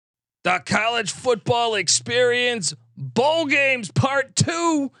the college football experience, bowl games part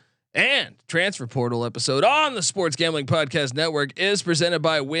 2, and transfer portal episode on the Sports Gambling Podcast Network is presented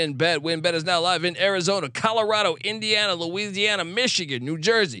by WynnBET. WynnBET is now live in Arizona, Colorado, Indiana, Louisiana, Michigan, New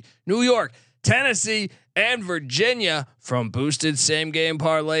Jersey, New York, Tennessee, and Virginia. From boosted same game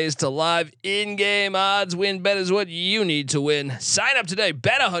parlays to live in-game odds, WynnBET is what you need to win. Sign up today,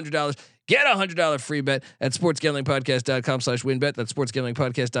 bet $100. Get $100 free bet at sportsgamblingpodcast.com/WynnBET. That's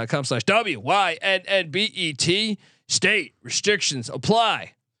sportsgamblingpodcast.com/WYNNBET. State restrictions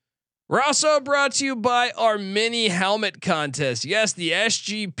apply. We're also brought to you by our mini helmet contest. Yes, the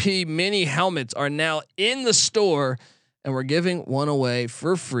SGP mini helmets are now in the store, and we're giving one away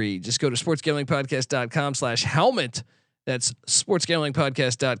for free. Just go to sportsgamblingpodcast.com/helmet. That's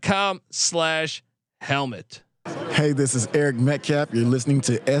sportsgamblingpodcast.com/helmet. Hey, this is Eric Metcalf. You're listening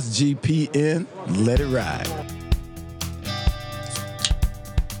to SGPN. Let it ride.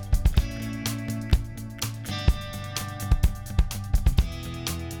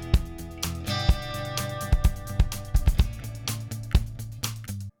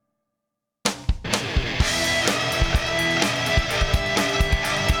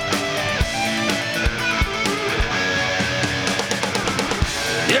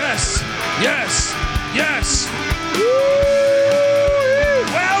 Yes, yes, yes.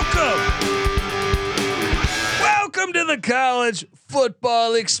 Welcome to the college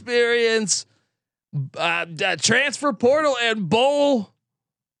football experience, transfer portal and bowl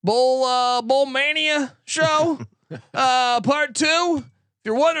mania show, part 2. If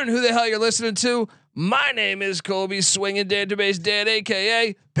you're wondering who the hell you're listening to, my name is Kobe Swinging Database Dad,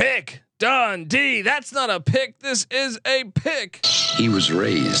 aka Pick Dundee. That's not a pick. This is a pick. He was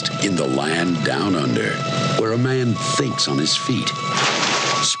raised in the land down under, where a man thinks on his feet,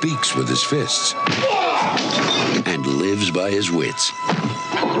 speaks with his fists, and lives by his wits.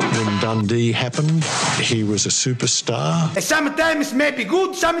 When Dundee happened, he was a superstar. Sometimes maybe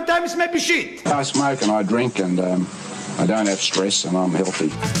good, sometimes maybe shit. I smoke and I drink and I don't have stress and I'm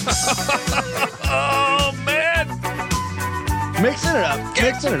healthy. Oh man, Mixing it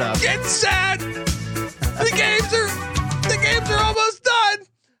up. get sad. The games are almost done.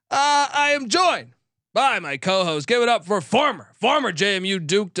 I am joined by my co-host. Give it up for former JMU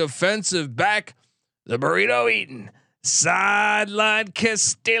Duke defensive back, the burrito eating, sideline kiss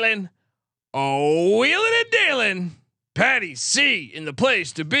stealing, wheeling and dealing, Patty C in the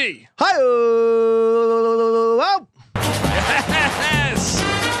place to be. Hi-oh. Yes.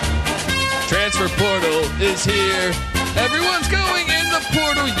 Transfer portal is here. Everyone's going in the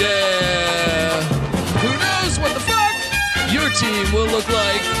portal, yeah. Who knows what the fuck your team will look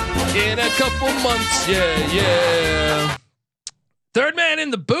like in a couple months, yeah. Third man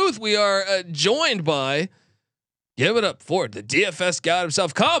in the booth, we are joined by, give it up for the DFS god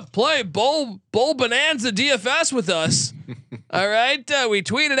himself. Come play bowl bonanza DFS with us. All right, we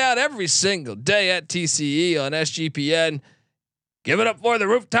tweet it out every single day at TCE on SGPN. Give it up for the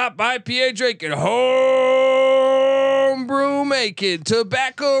rooftop IPA drinking, homebrew making,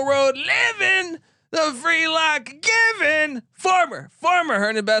 tobacco road living, the free lock giving, former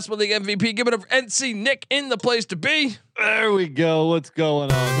Herndon Basketball League MVP. Give it up for NC Nick in the place to be. There we go. What's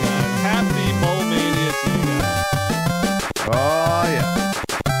going on, guys? Happy Bowl Mania to you guys. Oh, yeah.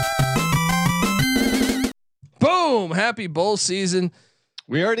 Boom! Happy bowl season.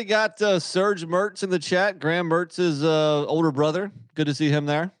 We already got Serge Mertz in the chat. Graham Mertz's older brother. Good to see him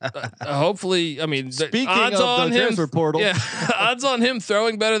there. Hopefully, I mean, Speaking odds of on the him, transfer portal, yeah, odds on him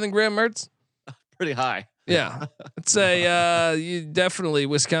throwing better than Graham Mertz. pretty high. Yeah, I'd say you definitely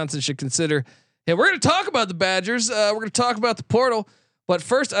Wisconsin should consider. Yeah, we're going to talk about the Badgers. We're going to talk about the portal, but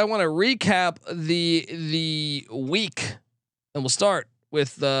first I want to recap the week, and we'll start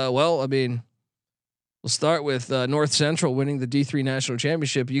with We'll start with North Central winning the D3 national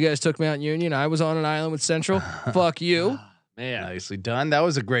championship. You guys took Mount Union. I was on an island with Central. Fuck you. Man, Nicely done. That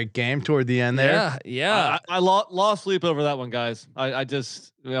was a great game toward the end there. Yeah. I lost sleep over that one, guys. I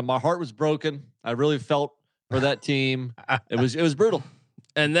just my heart was broken. I really felt for that team. It was brutal.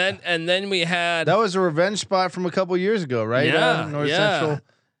 And then we had That was a revenge spot from a couple years ago, right? Yeah, North yeah. Central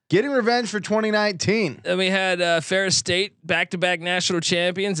getting revenge for 2019. And we had Ferris State back-to-back national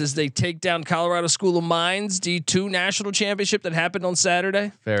champions as they take down Colorado School of Mines D2 national championship that happened on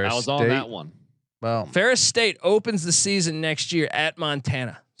Saturday. Ferris I was State. on that one. Well, Ferris State opens the season next year at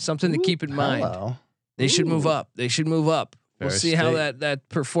Montana. Something to keep in mind. hello. They should move up. We'll Ferris see how State. that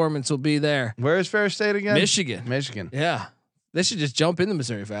performance will be there. Where is Ferris State again? Michigan. Michigan. Yeah. They should just jump in the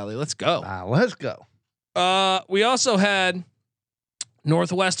Missouri Valley. Let's go. Let's go. We also had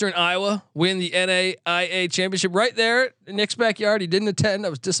Northwestern Iowa win the NAIA championship right there in Nick's backyard. He didn't attend. I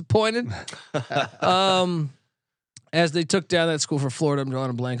was disappointed. As they took down that school for Florida. I'm drawing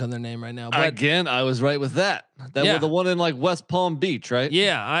a blank on their name right now. But Again, I was right with that. That Yeah. was the one in like West Palm Beach, right?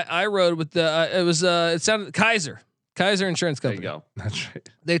 yeah, I rode with the. It sounded Kaiser Insurance There you Company. go. That's right.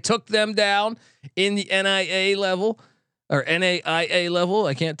 They took them down in the NIA level or NAIA level.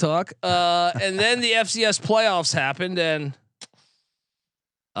 I can't talk. And then the FCS playoffs happened, and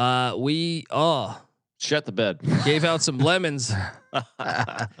we Shut the bed. gave out some lemons.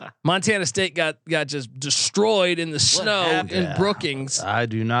 Montana State got just destroyed in the snow happened? in Brookings. I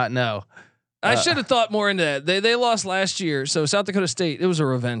do not know. I should have thought more into that. They lost last year, so South Dakota State. It was a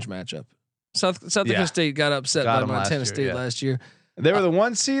revenge matchup. South Dakota Yeah. State got upset Got by 'em last Montana year, State yeah. last year. They were the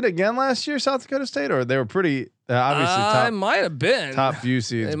 1 seed again last year, South Dakota State, or they were pretty obviously I top might have been top few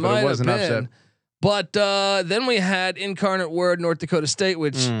seeds, It but might it have wasn't upset. been. But then we had Incarnate Word, North Dakota State,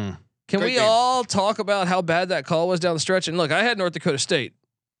 which can Great we game. all talk about how bad that call was down the stretch? And look, I had North Dakota State.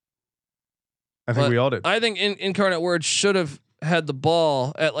 I think But we all did. I think Incarnate Word should have had the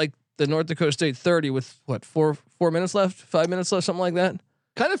ball at like the North Dakota State 30 with what 4 minutes left, 5 minutes left, something like that.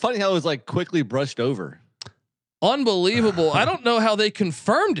 Kind of funny how it was like quickly brushed over. Unbelievable. I don't know how they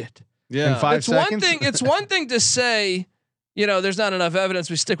confirmed it. Yeah. In 5 It's one seconds. thing. It's one thing to say, there's not enough evidence.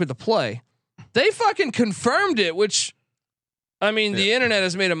 We stick with the play. They fucking confirmed it, which, I mean, the internet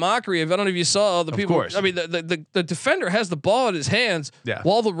has made a mockery of. I don't know if you saw all the Of people. course. I mean, the defender has the ball in his hands, Yeah.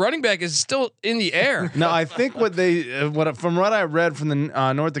 while the running back is still in the air. No, I think what they from what I read from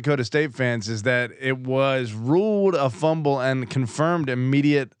the North Dakota State fans is that it was ruled a fumble and confirmed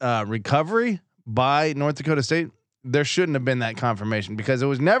immediate recovery by North Dakota State. There shouldn't have been that confirmation because it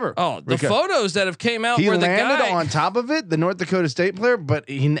was never. Oh, the photos that have came out He where the landed guy on top of it, the North Dakota State player, but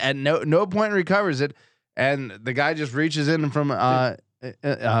he at no point recovers it, and the guy just reaches in from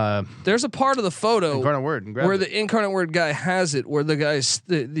there's a part of the photo Incarnate Word and grabs where it. the Incarnate Word guy has it, where the guy's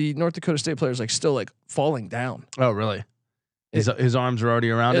the North Dakota State player is like still like falling down. Oh, really? His arms are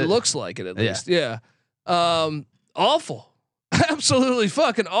already around it. It looks like it at Yeah. least. Yeah. Awful. Absolutely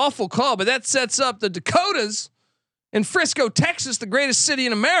fucking awful call. But that sets up the Dakotas in Frisco, Texas, the greatest city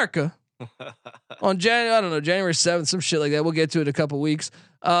in America. On January 7th, some shit like that. We'll get to it in a couple weeks.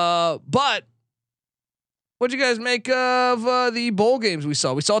 But what'd you guys make of the bowl games we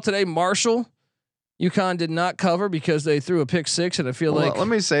saw? We saw today Marshall. UConn did not cover because they threw a pick six, and I feel Well, like let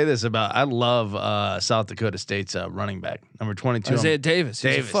me say this about I love South Dakota State's running back number 22. Isaiah Davis.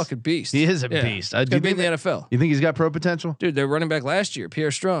 He's a Davis. fucking beast. He is a Yeah. beast. He's Do gonna you be in think the NFL. you think he's got pro potential? Dude, they're running back last year.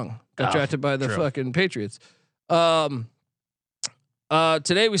 Pierre Strong got Oh, drafted by the true. fucking Patriots.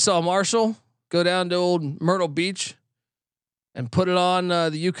 Today we saw Marshall go down to old Myrtle Beach and put it on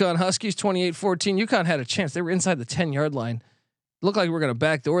the UConn Huskies 28-14. UConn had a chance. They were inside the 10-yard line. Looked like we were going to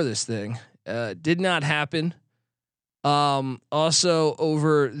backdoor this thing. Did not happen. Also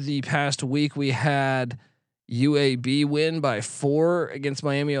over the past week, we had UAB win by 4 against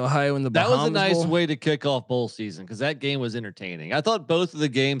Miami, Ohio in the That was a Bahamas nice Bowl. way to kick off bowl season because that game was entertaining. I thought both of the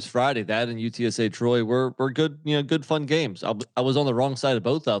games Friday, that and UTSA Troy, were good, good fun games. I was on the wrong side of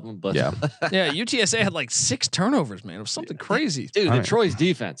both of them, but Yeah. Yeah, UTSA had like 6 turnovers, man. It was something crazy. dude, I the mean- Troy's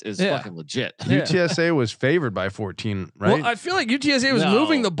defense is Yeah. fucking legit. Yeah. UTSA was favored by 14, right? Well, I feel like UTSA was No.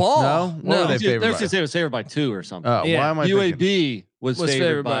 moving the ball. No? What were they favored by? UTSA was favored by 2 or something. Oh, Yeah. why am I thinking? UAB was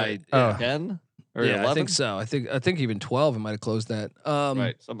favored by Oh. 10 or Yeah, 11. I think so. I think even 12. It might have closed that.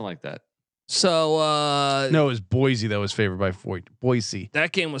 Right, something like that. So No, it was Boise that was favored by Boise.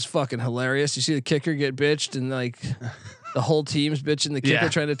 that game was fucking hilarious. You see the kicker get bitched, and like the whole team's bitching the kicker Yeah.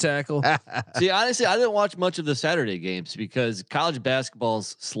 trying to tackle. See, honestly, I didn't watch much of the Saturday games because college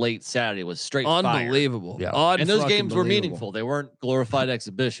basketball's slate Saturday was straight fire. Unbelievable. Yeah. And those games were Unfucking-believable. meaningful. They weren't glorified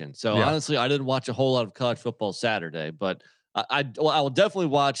exhibition. So Yeah. honestly, I didn't watch a whole lot of college football Saturday, but I will definitely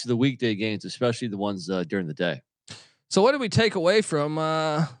watch the weekday games, especially the ones during the day. So what did we take away from?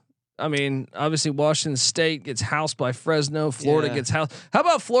 I mean, obviously Washington State gets housed by Fresno. Florida Yeah. gets housed. How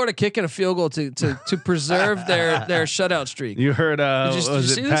about Florida kicking a field goal to preserve their shutout streak? You heard Did you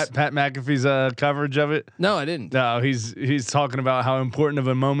was see it this? Pat McAfee's coverage of it? No, I didn't. No, he's talking about how important of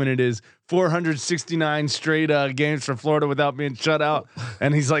a moment it is. 469 straight games for Florida without being shut out,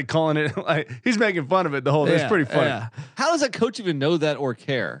 and he's like calling it like he's making fun of it. The whole it's Yeah, pretty funny. yeah. How does that coach even know that or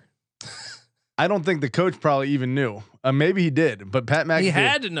care? I don't think the coach probably even knew. Maybe he did, but Pat McAfee He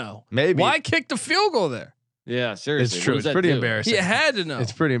had to know. Maybe. Why kick the field goal there? Yeah, seriously. It's true. What It's does that pretty do? embarrassing. He had to know.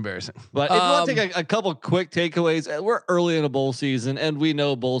 It's pretty embarrassing. But if you want to take a couple quick takeaways, we're early in a bowl season, and we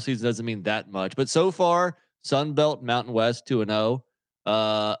know bowl season doesn't mean that much. But so far, Sun Belt, Mountain West 2-0,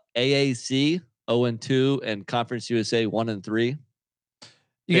 AAC 0-2, and Conference USA 1-3.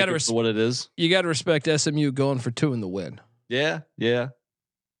 You got to for what it is. You got to respect SMU going for 2 in the win. Yeah, yeah.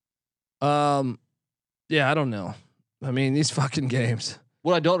 Yeah, I don't know. I mean, these fucking games.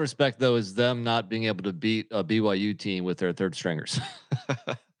 What I don't respect though is them not being able to beat a BYU team with their third stringers.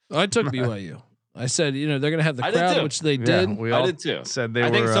 I took BYU. I said, they're going to have the I did crowd, too. which they did. We I all did too. said they I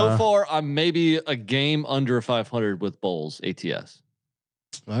were. think so far I'm maybe a game under 500 with bowls ATS.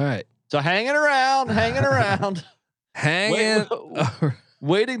 All right. So hanging around, Hanging.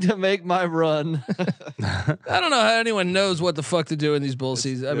 waiting to make my run. I don't know how anyone knows what the fuck to do in these bowl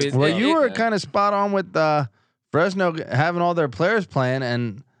seasons. I mean, well, you were kind of spot on with Fresno having all their players playing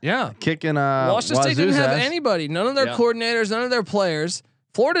and kicking. Washington State didn't Wazoo's have ass. anybody. None of their coordinators. None of their players.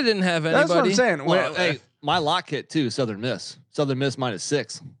 Florida didn't have anybody. That's what I'm saying. Well, hey, my lock hit too. Southern Miss. Southern Miss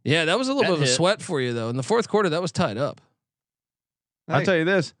 -6. Yeah, that was a little That bit of a hit. sweat for you though. In the fourth quarter, that was tied up. I'll tell you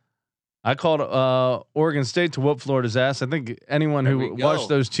this. I called Oregon State to whoop Florida's ass. I think anyone There who we watched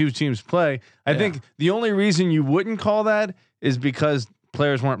go. those two teams play, I think the only reason you wouldn't call that is because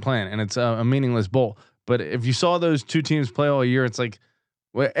players weren't playing and it's a meaningless bowl. But if you saw those two teams play all year, it's like,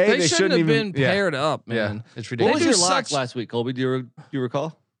 well, They shouldn't have even been paired up, man. It's What ridiculous. was do your lock such- last week, Colby? Do you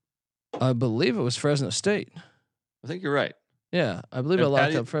recall? I believe it was Fresno State. I think you're right. Yeah, I believe I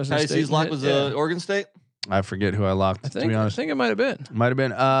locked up Fresno Patty State. C's lock was Yeah. Oregon State. I forget who I locked. I to think. be I honest, think it might have been. might have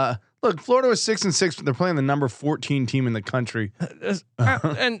been. Look, Florida was 6-6. They're playing the number 14 team in the country.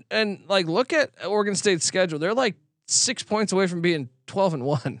 and like look at Oregon State's schedule. They're like 6 points away from being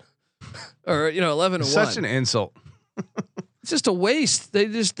 12-1, or 11-1. Such an insult. It's just a waste. They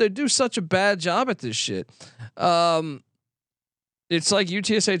do such a bad job at this shit. It's like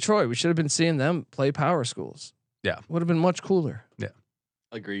UTSA Troy. We should have been seeing them play power schools. Yeah. Would have been much cooler.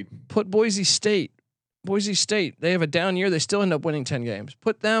 Agreed. Put Boise State. Boise State, they have a down year. They still end up winning 10 games.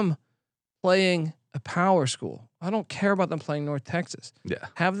 Put them playing a power school. I don't care about them playing North Texas. Yeah.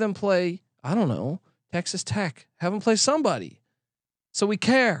 Have them play, I don't know, Texas Tech. Have them play somebody. So we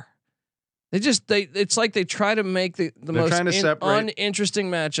care. It's like they try to make the most trying to separate-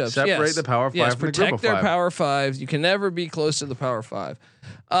 uninteresting matchups. Separate Yes. the Power Five Yes, from the protect Group of their Five. Power Fives. You can never be close to the Power Five.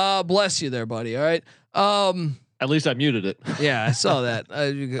 Bless you there, buddy. All right. At least I muted it. Yeah, I saw that.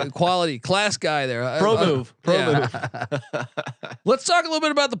 Quality class guy there. Pro move. Let's talk a little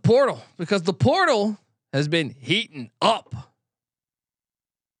bit about the portal because the portal has been heating up.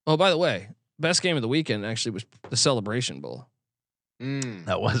 Oh, by the way, best game of the weekend actually was the Celebration Bowl.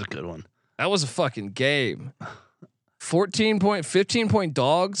 That was a good one. That was a fucking game. 15 point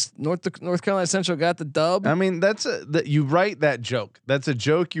dogs. North Carolina Central got the dub. I mean, you write that joke. That's a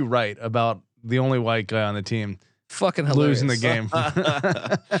joke you write about the only white guy on the team Fucking hilarious. losing the game.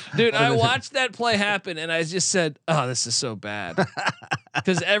 Dude, I watched that play happen and I just said, "Oh, this is so bad,"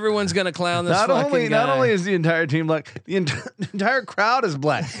 because everyone's gonna clown this. Not fucking guy. only is the entire team black, the entire crowd is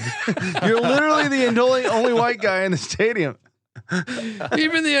black. You're literally the only white guy in the stadium.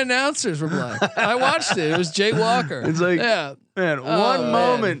 Even the announcers were black. I watched it. It was Jay Walker. It's like, yeah, man,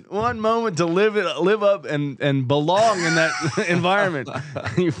 man. one moment to live up and belong in that environment.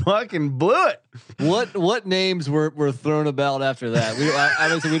 You fucking blew it. What names were thrown about after that?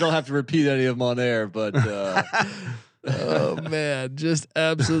 Obviously we don't have to repeat any of them on air, but oh man, just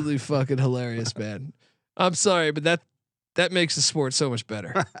absolutely fucking hilarious, man. I'm sorry, but that makes the sport so much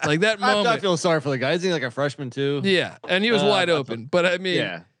better. Like that moment. I feel sorry for the guy. Isn't he like a freshman too? Yeah, and he was wide open. But I mean,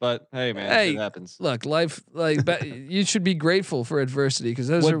 Yeah, but hey man, Hey, it happens. look, life you should be grateful for adversity because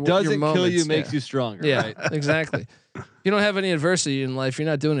those are What your doesn't moments. kill you makes Yeah. you stronger. Yeah, Right? exactly. If you don't have any adversity in life, you're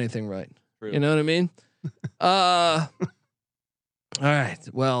not doing anything right. True. You know what I mean? All right.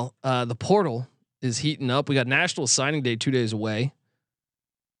 Well, the portal is heating up. We got National Signing Day 2 days away.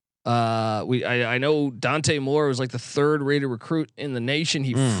 I know Dante Moore was like the third rated recruit in the nation.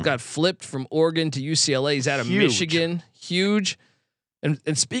 He got flipped from Oregon to UCLA. He's out of Huge. Michigan. Huge. And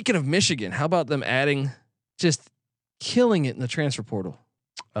speaking of Michigan, how about them adding, just killing it in the transfer portal?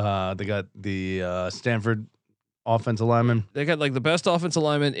 They got the Stanford offensive lineman, They got like the best offensive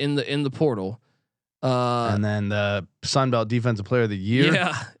lineman in the portal. and then the Sun Belt Defensive Player of the Year.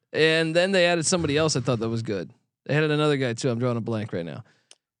 Yeah. And then they added somebody else I thought that was good. They added another guy too. I'm drawing a blank right now.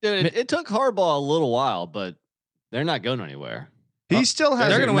 Dude, it took Harbaugh a little while, but they're not going anywhere. He still They're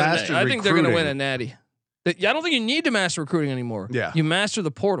hasn't going to win. mastered I think they're going to win a recruiting. natty. I don't think you need to master recruiting anymore. Yeah. You master the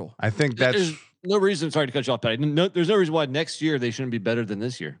portal. I think that's There's no reason. Sorry to cut you off, Patty. No, there's no reason why next year they shouldn't be better than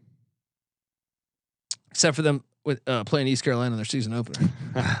this year. Except for them with playing East Carolina in their season opener.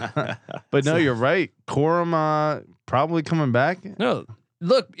 But no, you're right. Corum probably coming back. No,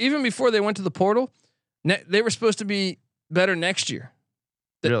 look, even before they went to the portal, they were supposed to be better next year.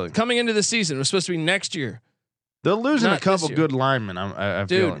 Really? Coming into the season, it was supposed to be next year. They're losing Not a couple this year. good linemen. I feel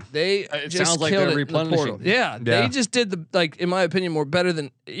Dude, like. they It just sounds like killed they're it in the portal. replenishing. Yeah, Yeah. they just did the in my opinion, more better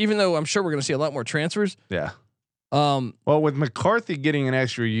than. Even though I'm sure we're going to see a lot more transfers. Yeah. Well, with McCarthy getting an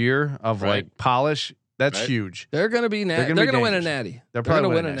extra year of Right. like polish, that's Right. huge. they're going to be. They're They're gonna going be to win a dangerous. natty. They're going to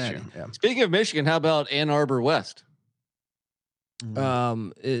probably win a winning natty. next year. Yeah. Speaking of Michigan, how about Ann Arbor West? What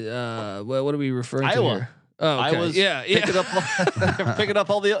are we referring to Iowa. here? Oh, okay. I was yeah. picking up picking up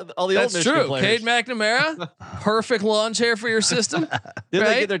all the old That's Michigan true. players. Cade McNamara, perfect lawn chair for your system. Did right?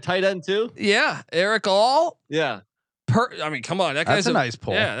 they get their tight end too? Yeah, Eric All. Yeah. I mean, come on, that That's guy's a nice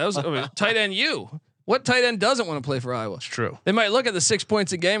pull. Yeah, that was tight end. What tight end doesn't want to play for Iowa? It's true. They might look at the 6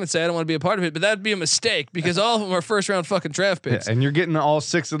 points a game and say, "I don't want to be a part of it," but that'd be a mistake because all of them are first round fucking draft Yeah, picks. and you're getting all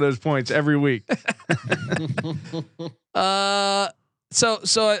 6 of those points every week.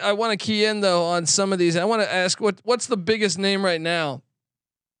 So I want to key in though on some of these. I want to ask what's the biggest name right now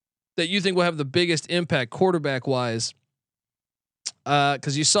that you think will have the biggest impact quarterback wise?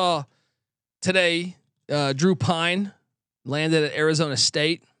 Because you saw today, Drew Pine landed at Arizona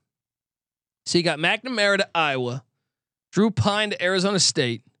State. So you got McNamara to Iowa, Drew Pine to Arizona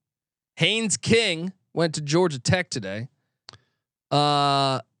State, Haynes King went to Georgia Tech today.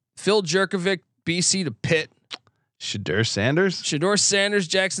 Phil Jerkovic, BC to Pitt. Shedeur Sanders,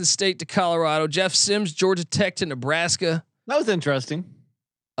 Jackson State to Colorado. Jeff Sims, Georgia Tech to Nebraska. That was interesting.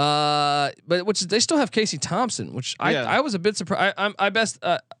 But they still have Casey Thompson, which Yeah. I was a bit surprised.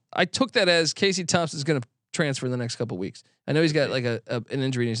 I took that as Casey Thompson's going to transfer in the next couple of weeks. I know he's got like an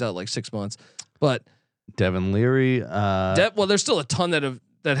injury and he's out like 6 months, but Devin Leary. well, there's still a ton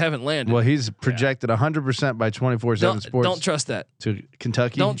that haven't landed. Well, he's projected 100% by 24/7 Sports. Don't trust that. To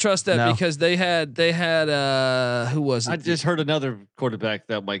Kentucky. Don't trust that No. because they had who was it? I just heard another quarterback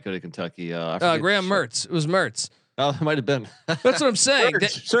that might go to Kentucky. I forget. Graham Mertz. It was Mertz. Oh, it might have been. That's what I'm saying.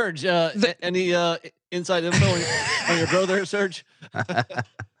 Serge, any inside info on your brother, Serge?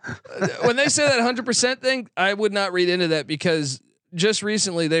 When they say that 100% thing, I would not read into that because just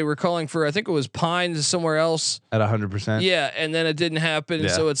recently they were calling for, I think it was Pines somewhere else. At 100%. Yeah, and then it didn't happen. Yeah.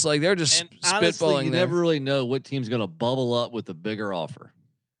 So it's like they're just And honestly, spitballing you there. never really know what team's going to bubble up with a bigger offer.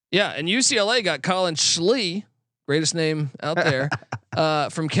 Yeah, and UCLA got Colin Schlee, greatest name out there,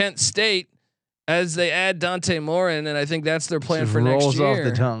 from Kent State, as they add Dante Moore in, and I think that's their plan Just for next rolls year. off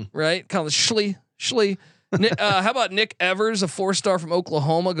the tongue. Right? Colin Schlee. How about Nick Evers, a 4-star from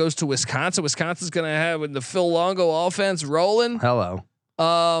Oklahoma, goes to Wisconsin. Wisconsin's going to have with the Phil Longo offense rolling. Hello.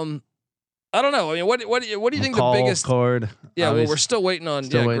 I don't know. I mean, what do you think the biggest? Cord. Yeah, well, we're still waiting on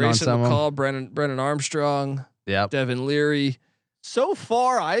Grayson someone. McCall, Brennan Armstrong, Yep. Devin Leary. So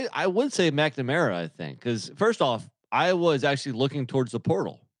far, I would say McNamara, I think, because first off, Iowa is actually looking towards the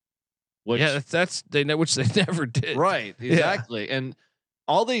portal. Which, Yeah, which they never did. right, exactly. And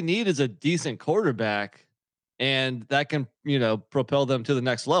all they need is a decent quarterback, and that can, propel them to the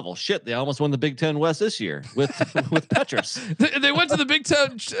next level. Shit, they almost won the Big Ten West this year with with Petrus. They went to the Big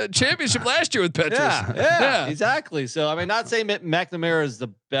Ten championship last year with Petrus. Yeah, exactly. So I mean, not saying McNamara is the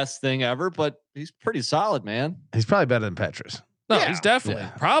best thing ever, but he's pretty solid, man. He's probably better than Petrus. No, Yeah. he's definitely,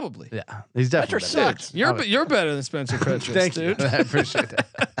 probably. Yeah. He's definitely Petrus better. sucks. You're better than Spencer Petrus, Thank dude. you. I appreciate that.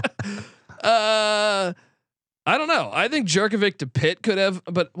 I don't know. I think Jerkovic to Pitt could have,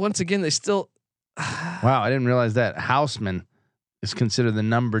 but once again, they still. Wow, I didn't realize that. Houseman is considered the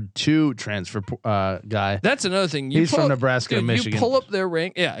number 2 transfer guy. That's another thing. He's from Nebraska to Michigan. You pull up their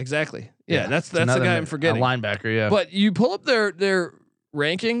rank. Yeah, exactly. Yeah, that's the guy I'm forgetting. A linebacker, yeah. But you pull up their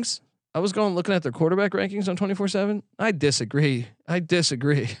rankings. I was looking at their quarterback rankings on 24/7. I disagree.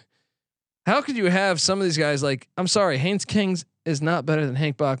 How could you have some of these guys like? I'm sorry, Haynes King is not better than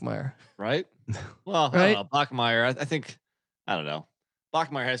Hank Bachmeier. Right? Well, I Right? don't know. Bachmeier, I think, I don't know.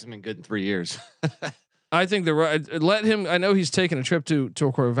 Bachmeier hasn't been good in 3 years. I think let him. I know he's taking a trip to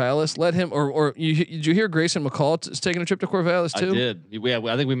Corvallis. Let him. Or did you hear Grayson McCall is taking a trip to Corvallis too? I did. Yeah,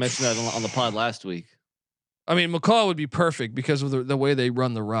 I think we mentioned that on the pod last week. I mean, McCall would be perfect because of the way they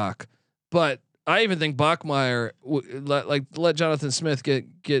run the rock. But I even think Bachmeier let Jonathan Smith get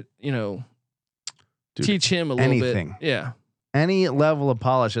Dude, teach him a little anything. bit. Yeah. Any level of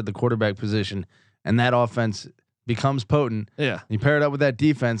polish at the quarterback position, and that offense becomes potent. Yeah. You pair it up with that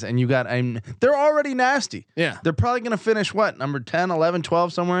defense, and you got. They're already nasty. Yeah. They're probably going to finish number 10, 11,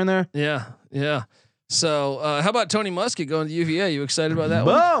 12, somewhere in there. Yeah. Yeah. So how about Tony Muskett going to UVA? You excited about that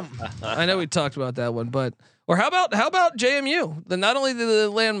one? Boom. I know we talked about that one, but or how about JMU? Then not only did they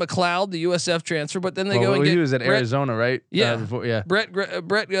land McLeod, the USF transfer, but then they go and get he was at Brett- Arizona, right? Yeah. Before, yeah. Brett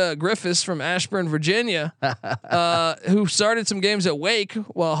Griffiths from Ashburn, Virginia, who started some games at Wake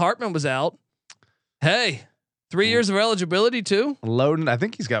while Hartman was out. Hey, 3 years of eligibility too. Loading. I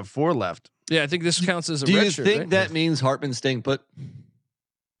think he's got 4 left. Yeah, I think this counts as a Do you red shirt, think right? that means Hartman staying put?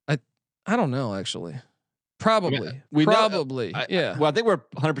 I don't know actually. Probably. we know- Probably. Yeah. Well, I think we're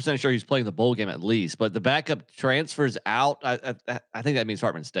 100% sure he's playing the bowl game at least, but the backup transfers out. I think that means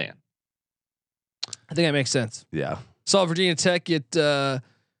Hartman's staying. I think that makes sense. Yeah. Saw Virginia Tech get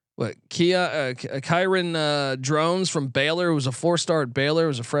Kyron Drones from Baylor, who was a 4-star at Baylor,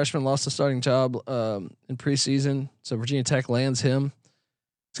 was a freshman, lost the starting job in preseason. So Virginia Tech lands him.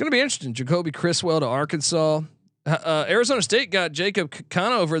 It's going to be interesting. Jacoby Criswell to Arkansas. Arizona State got Jacob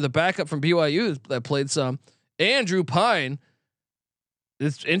Conover, the backup from BYU that played some, and Drew Pine.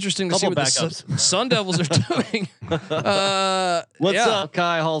 It's interesting to see what the Sun Devils are doing. What's up,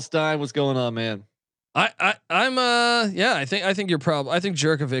 Kai Hallstein? What's going on, man? I think you're probably. I think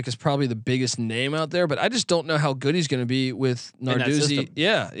Jerkovic is probably the biggest name out there, but I just don't know how good he's going to be with Narduzzi.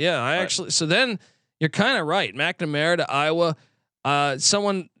 Yeah. Actually, so then you're kind of right. McNamara to Iowa.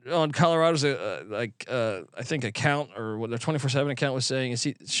 Someone on Colorado's I think account or what their 24/7 account was saying is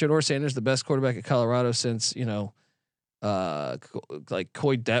Shedeur Sanders the best quarterback at Colorado since like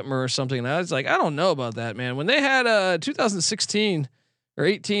Coy Detmer or something. And I was like, I don't know about that, man. When they had 2016 or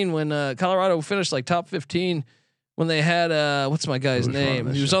 18 when Colorado finished like top 15 when they had what's my guy's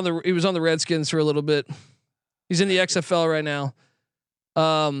name? He was on the Redskins for a little bit. He's in the XFL right now.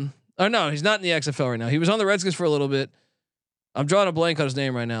 Oh no, he's not in the XFL right now. He was on the Redskins for a little bit. I'm drawing a blank on his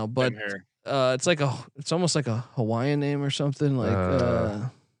name right now, but it's almost like a Hawaiian name or something. Like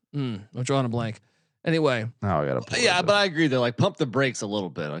I'm drawing a blank. Anyway, I gotta. Yeah, but I agree though. Like pump the brakes a little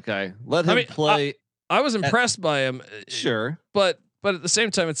bit. Okay, let him play. I was impressed by him. Sure, but at the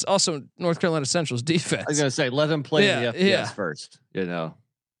same time, it's also North Carolina Central's defense. I was gonna say let him play in the FBS first.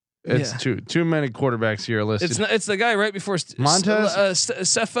 It's too many quarterbacks here listed. It's the guy right before Montez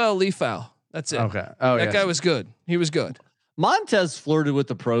Sefo Leafau. That's it. Okay. Oh, that guy was good. He was good. Montez flirted with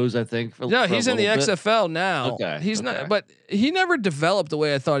the pros, I think. He's in the XFL now. Okay, he's not, but he never developed the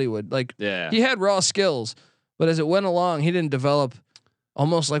way I thought he would. Like, he had raw skills, but as it went along, he didn't develop.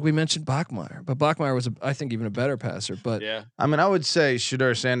 Almost like we mentioned Bachmeier, but Bachmeier was, I think, even a better passer. But I mean, I would say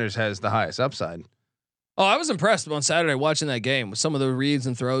Shedeur Sanders has the highest upside. Oh, I was impressed on Saturday watching that game with some of the reads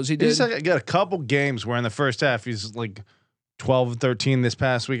and throws he did. He's got a couple games where in the first half he's like 12 and 13 this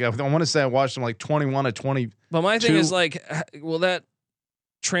past week. I want to say I watched him like 21 to 20. But my thing is like, will that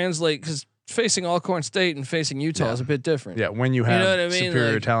translate? Because facing Alcorn State and facing Utah is a bit different. Yeah, when you have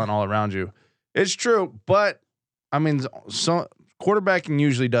superior talent all around you, it's true. But I mean, so quarterbacking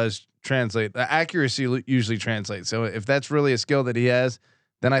usually does translate. The accuracy usually translates. So if that's really a skill that he has,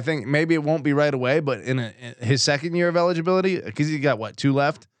 then I think maybe it won't be right away. But in his second year of eligibility, because he got 2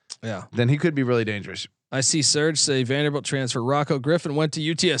 left, then he could be really dangerous. I see Serge say Vanderbilt transfer Rocco Griffin went to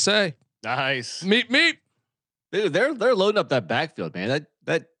UTSA. Nice. Meet. Dude, they're loading up that backfield, man.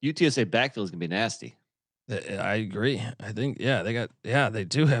 That UTSA backfield is gonna be nasty. I agree. I think they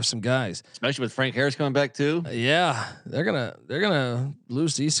do have some guys, especially with Frank Harris coming back too. They're gonna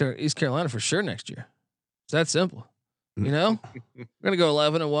lose to East Carolina for sure next year. It's that simple. We're gonna go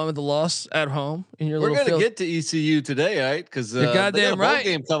 11-1 with the loss at home. We're gonna get to ECU today, right? Because you're goddamn they got a bowl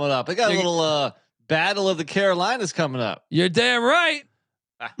game coming up. They got a little battle of the Carolinas coming up. You're damn right.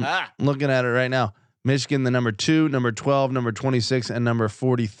 Looking at it right now, Michigan, the number 2, number 12, number 26, and number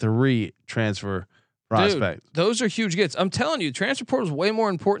 43 transfer prospect. Dude, those are huge gets. I'm telling you, transfer portal is way more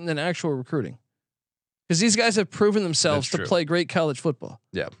important than actual recruiting because these guys have proven themselves to play great college football.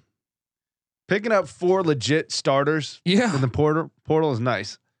 Yeah. Picking up 4 legit starters in the portal is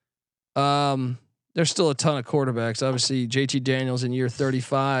nice. There's still a ton of quarterbacks. Obviously, JT Daniels in year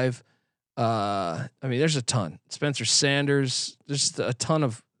 35. I mean, there's a ton. Spencer Sanders. There's just a ton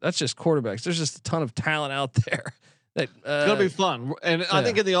of. That's just quarterbacks. There's just a ton of talent out there. That it's gonna be fun. And I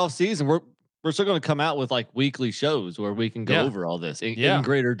think in the off season, we're still going to come out with like weekly shows where we can go over all this in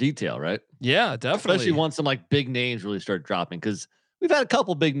greater detail, right? Yeah, definitely. Especially once some like big names really start dropping, because we've had a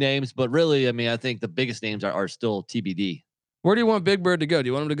couple big names, but really, I mean, I think the biggest names are still TBD. Where do you want Big Bird to go? Do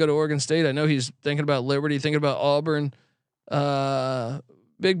you want him to go to Oregon State? I know he's thinking about Liberty, thinking about Auburn.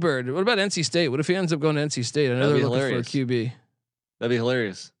 Big Bird. What about NC State? What if he ends up going to NC State? I know they're looking for a QB. That'd be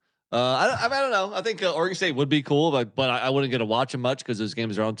hilarious. I don't know. I think Oregon State would be cool, but I wouldn't get to watch them much because those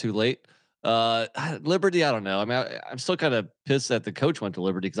games are on too late. Liberty, I don't know. I mean, I'm still kind of pissed that the coach went to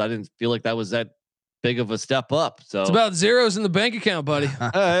Liberty because I didn't feel like that was that big of a step up. So it's about zeros in the bank account, buddy.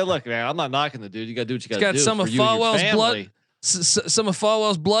 Hey, look, man, I'm not knocking the dude. You got to do what you got to do. Got some of Falwell's blood. Some of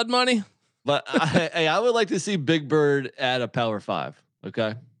Falwell's blood money. But I would like to see Big Bird at a Power 5.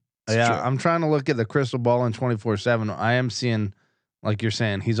 Okay. I'm trying to look at the crystal ball in 24/7. I am seeing, like you're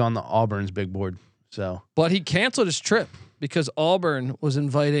saying, he's on the Auburn's big board. So, but he canceled his trip because Auburn was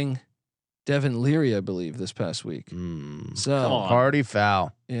inviting Devin Leary, I believe, this past week. So on. Party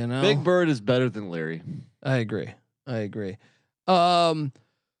foul. you know, Big Bird is better than Leary. I agree. All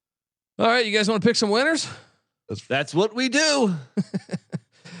right, you guys want to pick some winners? That's what we do.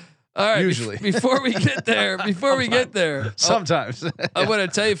 All right. Usually. Before we get there, Sometimes. I want to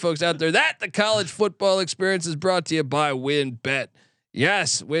tell you folks out there that the college football experience is brought to you by WynnBET.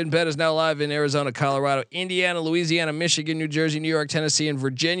 Yes, WynnBET is now live in Arizona, Colorado, Indiana, Louisiana, Michigan, New Jersey, New York, Tennessee, and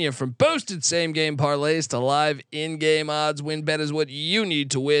Virginia. From boosted same game parlays to live in-game odds, WynnBET is what you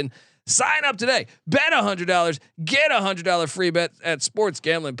need to win. Sign up today. Bet $100. Get $100 free bet at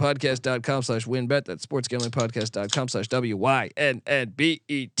sportsgamblingpodcast.com/WynnBET. That's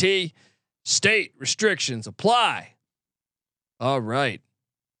sportsgamblingpodcast.com/WYNNBET. State restrictions apply. All right.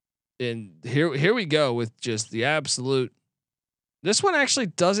 And here we go with just the absolute. This one actually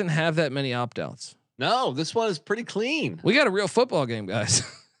doesn't have that many opt-outs. No, this one is pretty clean. We got a real football game, guys.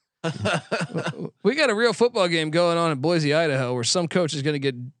 We got a real football game going on in Boise, Idaho, where some coach is going to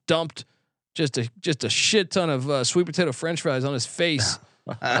get dumped just a shit ton of sweet potato French fries on his face.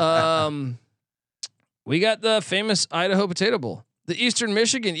 We got the famous Idaho Potato Bowl, the Eastern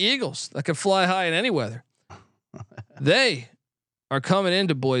Michigan Eagles that can fly high in any weather. They are coming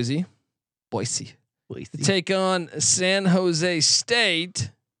into Boise to take on San Jose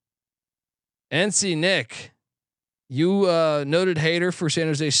State. NC Nick, you noted hater for San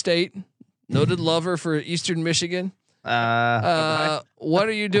Jose State, noted lover for Eastern Michigan. What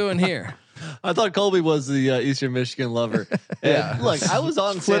are you doing here? I thought Colby was the Eastern Michigan lover. Yeah. Look, I was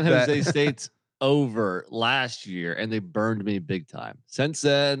on Flip San Jose that. State's over last year, and they burned me big time. Since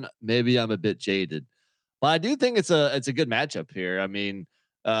then, maybe I'm a bit jaded, but I do think it's a good matchup here. I mean,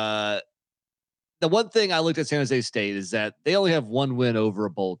 the one thing I looked at San Jose State is that they only have one win over a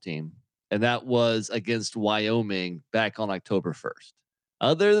bowl team, and that was against Wyoming back on October 1st.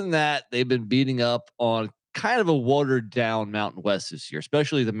 Other than that, they've been beating up on kind of a watered down Mountain West this year,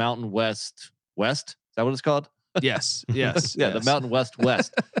 especially the Mountain West. West? Is that what it's called? Yes. Yeah, the Mountain West.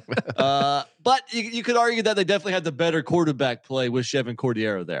 But you could argue that they definitely had the better quarterback play with Chevin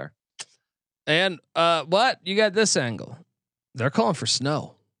Cordiero there. And what you got this angle? They're calling for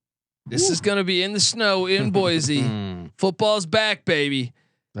snow. This is going to be in the snow in Boise. Football's back, baby.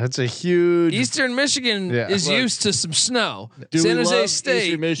 That's a huge. Eastern Michigan is used to some snow. Do San we Jose love State.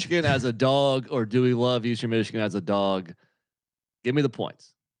 Eastern Michigan as a dog, or do we love Eastern Michigan as a dog? Give me the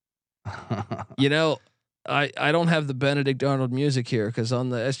points. You know, I don't have the Benedict Arnold music here because on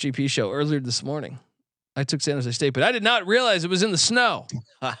the SGP show earlier this morning, I took San Jose State, but I did not realize it was in the snow.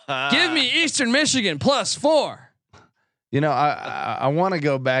 Give me Eastern Michigan +4. You know, I want to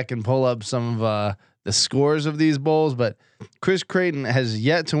go back and pull up some of the scores of these bowls, but Chris Creighton has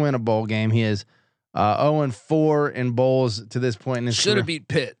yet to win a bowl game. He is 0-4 in bowls to this point in his Should have career. beat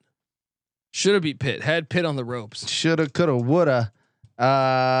Pitt. Should have beat Pitt. Had Pitt on the ropes. Shoulda, coulda, woulda.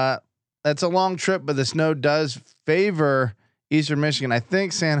 That's a long trip, but the snow does favor Eastern Michigan. I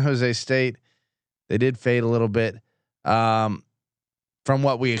think San Jose State, they did fade a little bit from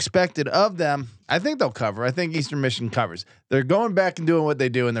what we expected of them. I think they'll cover. I think Eastern Michigan covers. They're going back and doing what they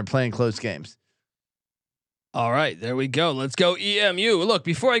do, and they're playing close games. All right, there we go. Let's go EMU. Look,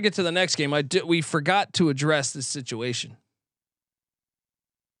 before I get to the next game, we forgot to address this situation.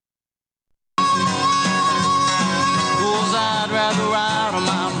 I'd rather ride on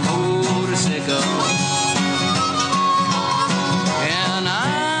my motorcycle, and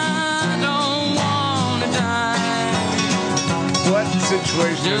I don't wanna die. What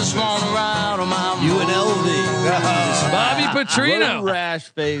situation? Just wanna ride on my UNLV. Bobby Petrino. Road rash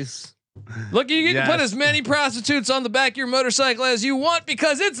face. Look, you can put Yes. as many prostitutes on the back of your motorcycle as you want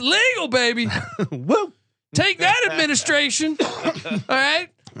because it's legal, baby. Woo! Take that, administration. All right.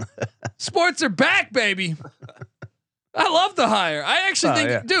 Sports are back, baby. I love the hire. I actually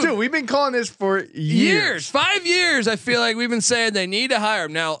think, dude, we've been calling this for years. 5 years. I feel like we've been saying they need to hire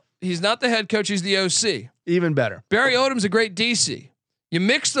him. Now, he's not the head coach. He's the OC. Even better. Barry Odom's a great DC. You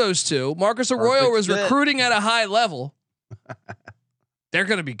mix those two. Marcus Arroyo Perfect was fit. recruiting at a high level. They're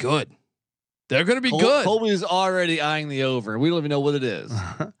going to be good. They're going to be good. Colby's already eyeing the over. We don't even know what it is. What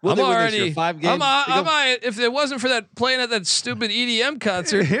I'm they win this already year? 5 games. if it wasn't for that playing at that stupid EDM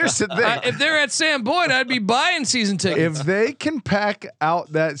concert, Here's the thing. if they're at Sam Boyd, I'd be buying season tickets. If they can pack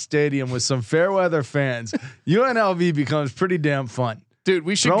out that stadium with some fair weather fans, UNLV becomes pretty damn fun. Dude,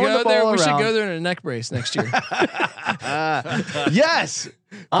 we should Throwing go the there. ball We should around. go there in a neck brace next year. Yes.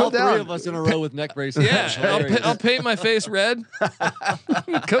 All Put three down. of us in a row with neck braces. Yeah, I'll paint my face red.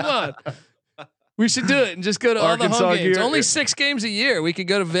 Come on. We should do it and just go to all the Arkansas home games. gear. Only 6 games a year. We could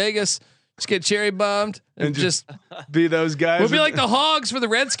go to Vegas Just get cherry bombed and just be those guys. we'll be like the Hogs for the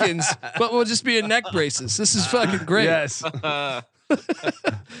Redskins, but we'll just be in neck braces. This is fucking great. Yes.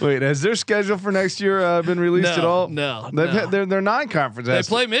 Wait, has their schedule for next year been released at all? No, They're non-conference. They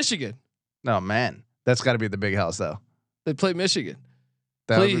play Michigan. Oh man, that's got to be at the big house though. They play Michigan.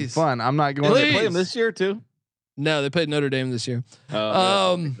 That would be Please. fun. I'm not going. They play them this year too. No, they played Notre Dame this year.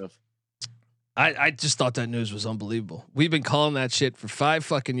 I just thought that news was unbelievable. We've been calling that shit for 5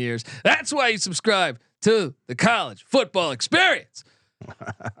 fucking years. That's why you subscribe to the College Football Experience.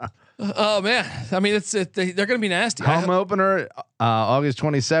 Oh man, I mean they're going to be nasty. Home opener August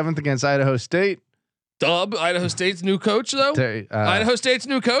 27th against Idaho State. Dub, Idaho State's new coach though. Idaho State's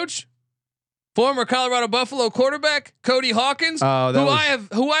new coach, former Colorado Buffalo quarterback Cody Hawkins, who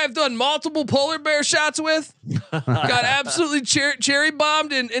I have done multiple polar bear shots with. Got absolutely cherry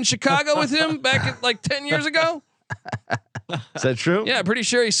bombed in Chicago with him back at like 10 years ago. Is that true? Yeah, pretty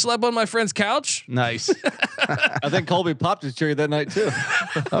sure he slept on my friend's couch. Nice. I think Colby popped his cherry that night too.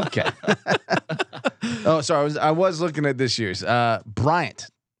 Okay. Oh, sorry. I was looking at this year's Bryant.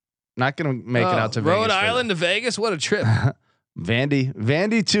 Not going to make it out to Rhode Vegas Island to Vegas. What a trip.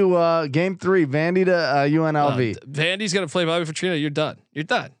 Vandy to game 3. Vandy to UNLV. Vandy's going to play Bobby Petrino. You're done. You're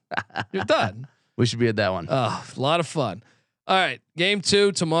done. You're done. We should be at that one. Oh, a lot of fun. All right, game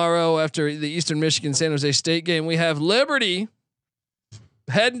 2 tomorrow after the Eastern Michigan San Jose State game. We have Liberty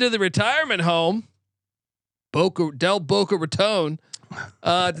heading to the retirement home, Del Boca Raton,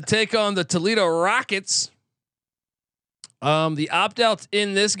 to take on the Toledo Rockets. The opt-outs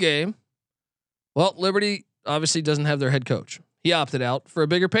in this game. Well, Liberty obviously doesn't have their head coach. He opted out for a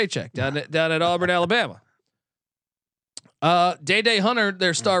bigger paycheck down at Auburn, Alabama. Day Hunter,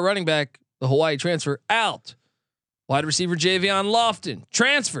 their star running back, the Hawaii transfer, out. Wide receiver Javion Lofton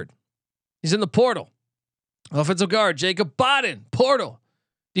transferred. He's in the portal. Offensive guard Jacob Bodden, portal.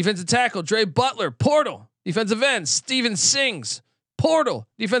 Defensive tackle Dre Butler, portal. Defensive end Steven Sings, portal.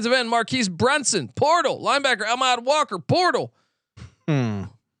 Defensive end Marquise Brunson, portal. Linebacker Ahmad Walker, portal.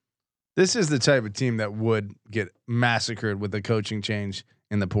 This is the type of team that would get massacred with the coaching change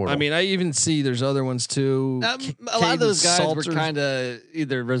in the portal. I mean, I even see there's other ones too. A lot of those guys were kind of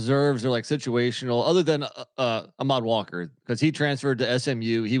either reserves or like situational, other than Ahmad Walker, because he transferred to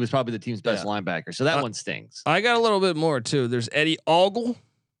SMU. He was probably the team's best linebacker, so that one stings. I got a little bit more too. There's Eddie Ogle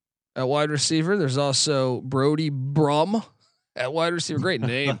at wide receiver. There's also Brody Brum at wide receiver. Great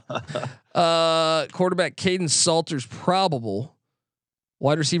name. Quarterback Caden Salters probable.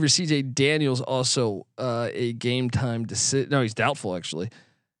 Wide receiver CJ Daniels also a game time decision. No, he's doubtful actually.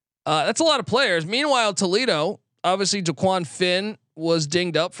 That's a lot of players. Meanwhile, Toledo, obviously Jaquan Finn was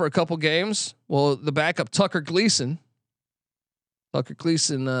dinged up for a couple games. Well, the backup Tucker Gleason,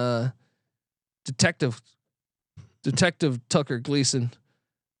 Detective Tucker Gleason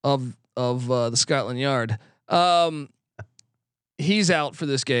of the Scotland Yard. He's out for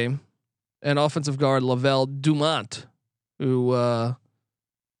this game, and offensive guard Lavelle Dumont, who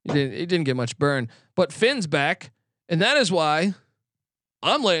he didn't get much burn, but Finn's back, and that is why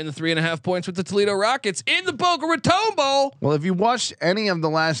I'm laying the 3.5 points with the Toledo Rockets in the Boca Raton Bowl. Well, if you watched any of the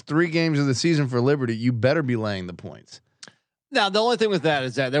last 3 games of the season for Liberty, you better be laying the points. Now, the only thing with that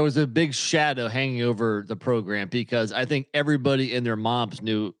is that there was a big shadow hanging over the program because I think everybody and their moms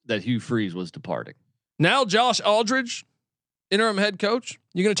knew that Hugh Freeze was departing. Now, Josh Aldridge, interim head coach.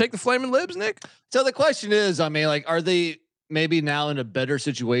 You going to take the Flaming Libs, Nick? So the question is, I mean, like, are they maybe now in a better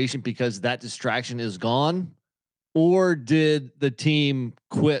situation because that distraction is gone, or did the team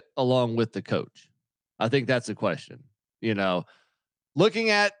quit along with the coach? I think that's the question. You know, looking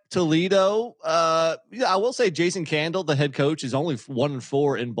at Toledo, I will say Jason Candle, the head coach, is only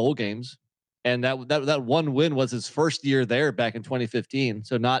 1-4 in bowl games, and that one win was his first year there back in 2015.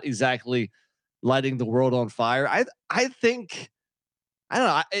 So not exactly lighting the world on fire. I think. I don't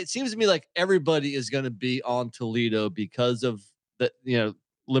know. It seems to me like everybody is going to be on Toledo because of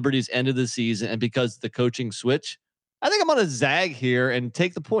Liberty's end of the season and because the coaching switch. I think I'm going to zag here and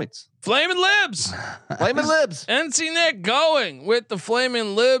take the points. Flaming Libs, Flaming Libs. NC Nick going with the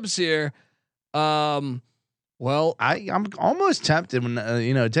Flaming Libs here. Well, I'm almost tempted when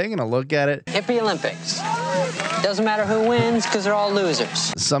taking a look at it. Hippie Olympics. Doesn't matter who wins because they're all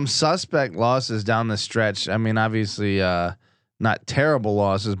losers. Some suspect losses down the stretch. I mean, obviously, not terrible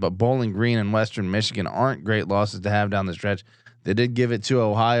losses, but Bowling Green and Western Michigan aren't great losses to have down the stretch. They did give it to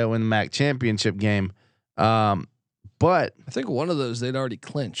Ohio in the MAC championship game, but I think one of those they'd already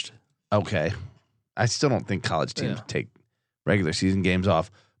clinched. Okay, I still don't think college teams take regular season games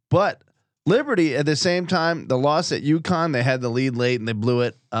off, but Liberty at the same time, the loss at UConn, they had the lead late and they blew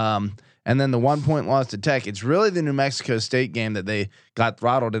it. and then the 1 point loss to Tech. It's really the New Mexico State game that they got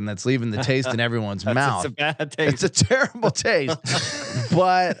throttled in that's leaving the taste in everyone's mouth. It's a bad taste. It's a terrible taste.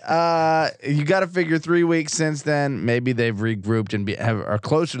 But you got to figure 3 weeks since then, maybe they've regrouped and are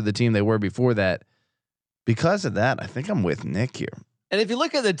closer to the team they were before that. Because of that, I think I'm with Nick here. And if you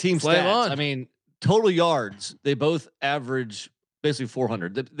look at the team Flame stats, on. I mean, total yards, they both average basically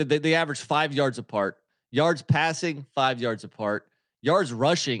 400. They average 5 yards apart. Yards passing, 5 yards apart. Yards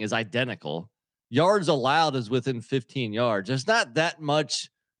rushing is identical. Yards allowed is within 15 yards. There's not that much,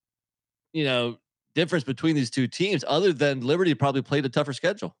 difference between these two teams, other than Liberty probably played a tougher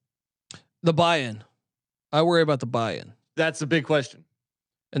schedule. The buy-in. I worry about the buy-in. That's the big question.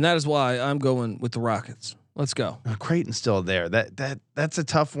 And that is why I'm going with the Rockets. Let's go. Creighton's still there. That's a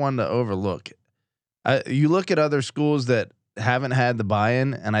tough one to overlook. You look at other schools that haven't had the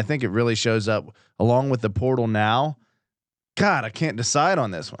buy-in, and I think it really shows up along with the portal now. God, I can't decide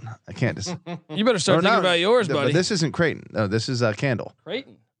on this one. I can't decide. You better start thinking about yours, buddy. But this isn't Creighton. No, this is Candle.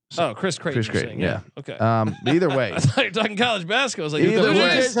 Creighton. Oh, Chris Creighton. Chris Creighton. Yeah. Okay. Okay. Either way, I thought you were talking college basketball. I was like, Either Do you way.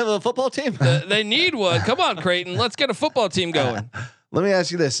 guys have a football team? they need one. Come on, Creighton. Let's get a football team going. let me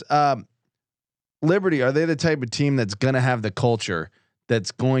ask you this: Liberty, are they the type of team that's going to have the culture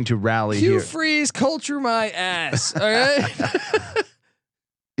that's going to rally Hugh here? Freeze, culture my ass. All right.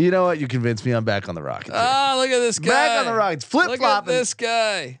 You know what? You convinced me. I'm back on the Rockets. Look at this guy. Back on the Rockets. Flip Look at flopping. this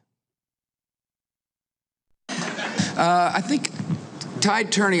guy. I think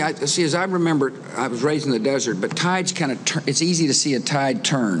tide turning. As I remember, I was raised in the desert, but tides kind of it's easy to see a tide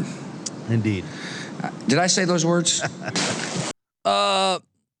turn. Indeed. Did I say those words?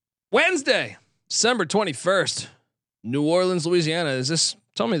 Wednesday, December 21st, New Orleans, Louisiana.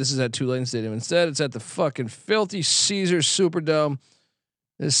 Tell me this is at Tulane Stadium. Instead, it's at the fucking filthy Caesars Superdome.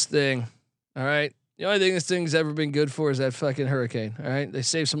 This thing. All right. The only thing this thing's ever been good for is that fucking hurricane. All right. They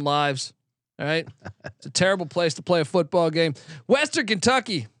saved some lives. All right. It's a terrible place to play a football game. Western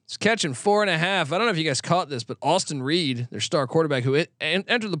Kentucky is catching 4.5. I don't know if you guys caught this, but Austin Reed, their star quarterback who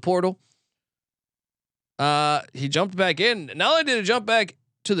entered the portal, he jumped back in. Not only did he jump back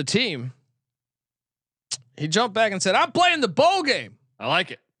to the team, he jumped back and said, "I'm playing the bowl game." I like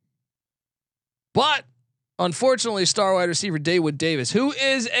it. But unfortunately, star wide receiver Dawood Davis, who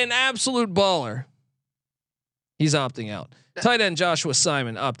is an absolute baller, he's opting out. Tight end Joshua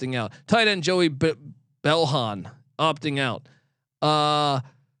Simon opting out. Tight end Joey Belhan opting out.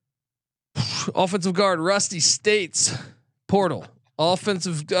 Offensive guard Rusty States portal.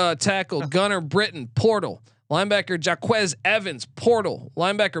 Offensive tackle Gunnar Britton portal. Linebacker Jaquez Evans portal.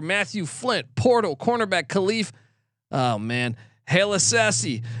 Linebacker Matthew Flint portal. Cornerback Khalif. Oh man,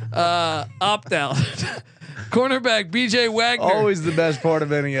 Halasasi opt out. Cornerback BJ Wagner. Always the best part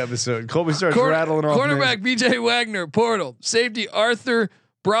of any episode. Colby starts rattling off. Cornerback BJ Wagner portal. Safety Arthur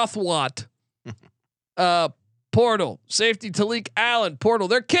Brothwatt portal. Safety Talik Allen portal.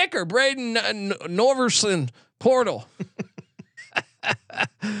 Their kicker Braden Norverson portal.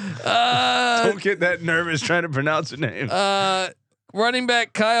 Don't get that nervous trying to pronounce a name. Running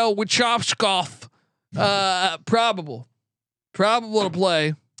back Kyle Wichowskoff probable to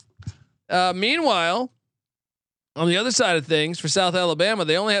play. Meanwhile, on the other side of things, for South Alabama,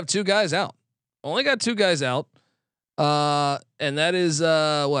 they only have 2 guys out. Only got 2 guys out. And that is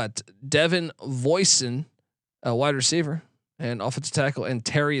Devin Voisin, a wide receiver and offensive tackle, and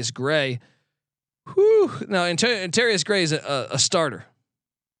Terrius Gray. Whew. Now, Terrius Gray is a starter.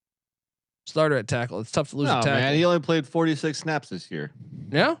 Starter at tackle. It's tough to lose a tackle. Man, he only played 46 snaps this year.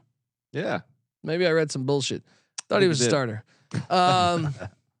 Yeah? Yeah. Maybe I read some bullshit. Thought he was a starter.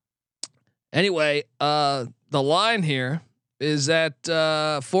 Anyway, the line here is at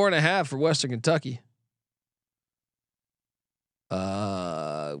 4.5 for Western Kentucky.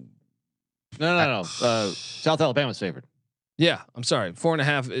 No. South Alabama's favored. Yeah, I'm sorry.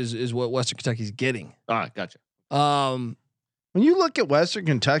 4.5 is what Western Kentucky's getting. All right, gotcha. When you look at Western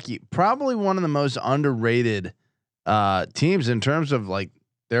Kentucky, probably one of the most underrated teams in terms of like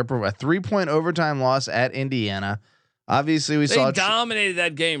their 3-point overtime loss at Indiana. Obviously, we saw they dominated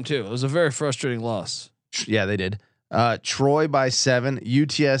that game too. It was a very frustrating loss. Yeah, they did. Troy by 7,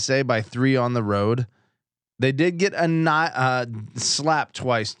 UTSA by 3 on the road. They did get a slap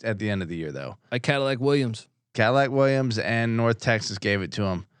twice at the end of the year, though. By Cadillac Williams. Cadillac Williams and North Texas gave it to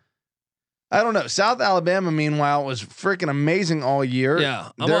them. I don't know. South Alabama, meanwhile, was freaking amazing all year.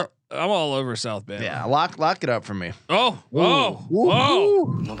 Yeah, I'm all over South Bama. Yeah, lock it up for me. Oh, whoa, Woo. whoa.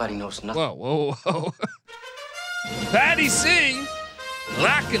 Nobody knows nothing. Whoa. Patty C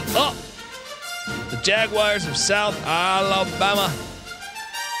locking up the Jaguars of South Alabama.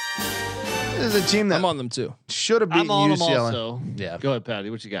 This is a team that I'm on them too. should have beaten I'm on them UCLA. also. Yeah. Go ahead, Patty.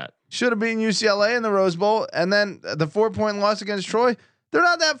 What you got? should have beaten UCLA in the Rose Bowl, and then the 4-point loss against Troy. They're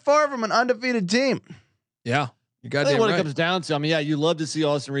not that far from an undefeated team. Yeah. You got I think it what right. it comes down to, I mean, yeah, you love to see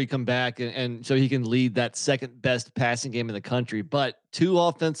Austin Reed come back and so he can lead that second best passing game in the country. But 2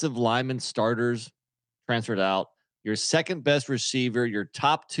 offensive lineman starters transferred out, your second best receiver, your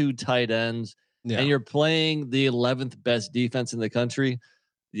top 2 tight ends, and you're playing the 11th best defense in the country.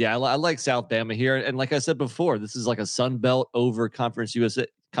 Yeah, I like South Bama here. And like I said before, this is like a Sun Belt over Conference USA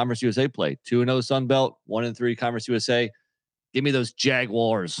play. 2-0 Sun Belt, 1-3 Conference USA. Give me those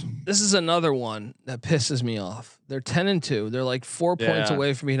Jaguars. This is another one that pisses me off. They're 10-2. They're like 4 points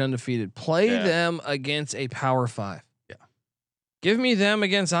away from being undefeated. Play them against a Power 5. Yeah. Give me them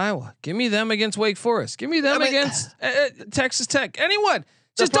against Iowa. Give me them against Wake Forest. Give me them against Texas Tech. Anyone.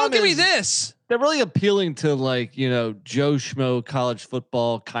 Just don't give me this. They're really appealing to like, Joe Schmo college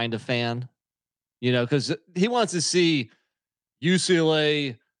football kind of fan, because he wants to see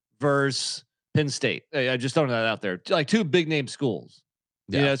UCLA versus Penn State. I just throwing that out there, like 2 big name schools.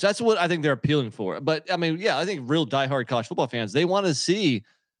 So that's what I think they're appealing for. But I mean, yeah, I think real diehard college football fans, they want to see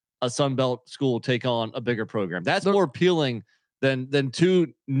a Sun Belt school take on a bigger program. That's more appealing than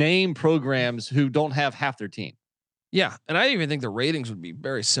 2 name programs who don't have half their team. Yeah, and I even think the ratings would be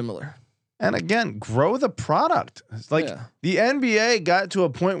very similar. And again, grow the product. It's like the NBA got to a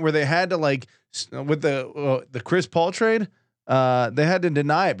point where they had to with the Chris Paul trade. They had to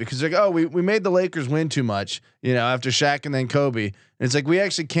deny it because like, we made the Lakers win too much, after Shaq and then Kobe. And it's like, we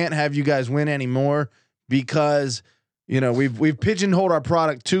actually can't have you guys win anymore because, we've pigeonholed our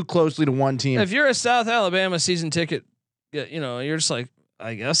product too closely to one team. If you're a South Alabama season ticket, you're just like,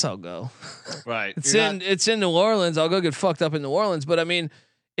 I guess I'll go. Right. It's in New Orleans. I'll go get fucked up in New Orleans. But I mean,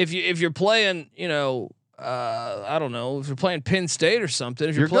 if you're playing, I don't know, if you're playing Penn State or something,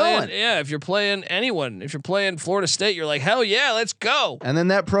 if you're playing, if you're playing anyone, if you're playing Florida State, you're like, hell yeah, let's go. And then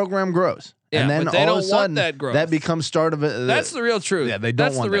that program grows. Yeah, and then but they all don't of a sudden, want that growth. That becomes start of it. That's the real truth. Yeah, they don't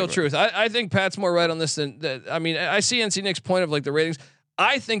That's want the real that truth. I think Pat's more right on this than that. I mean, I see NC Nick's point of like the ratings.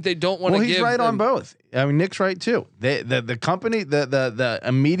 I think they don't want to give. Well, he's right on both. I mean, Nick's right too. The company, the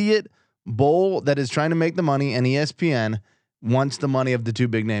immediate bowl that is trying to make the money, and ESPN wants the money of the 2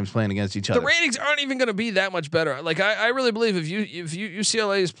 big names playing against each other. The ratings aren't even going to be that much better. Like I really believe if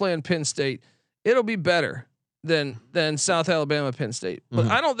UCLA is playing Penn State, it'll be better than South Alabama Penn State. But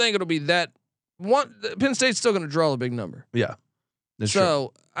I don't think it'll be that. Penn State's still going to draw a big number. Yeah, that's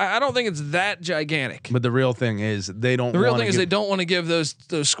true. I don't think it's that gigantic. But the real thing is they don't. The real thing is they don't want to give those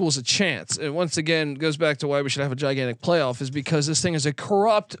schools a chance. And once again, goes back to why we should have a gigantic playoff is because this thing is a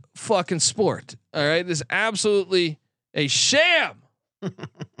corrupt fucking sport. All right, it's absolutely a sham. And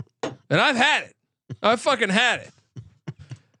I've had it. I fucking had it.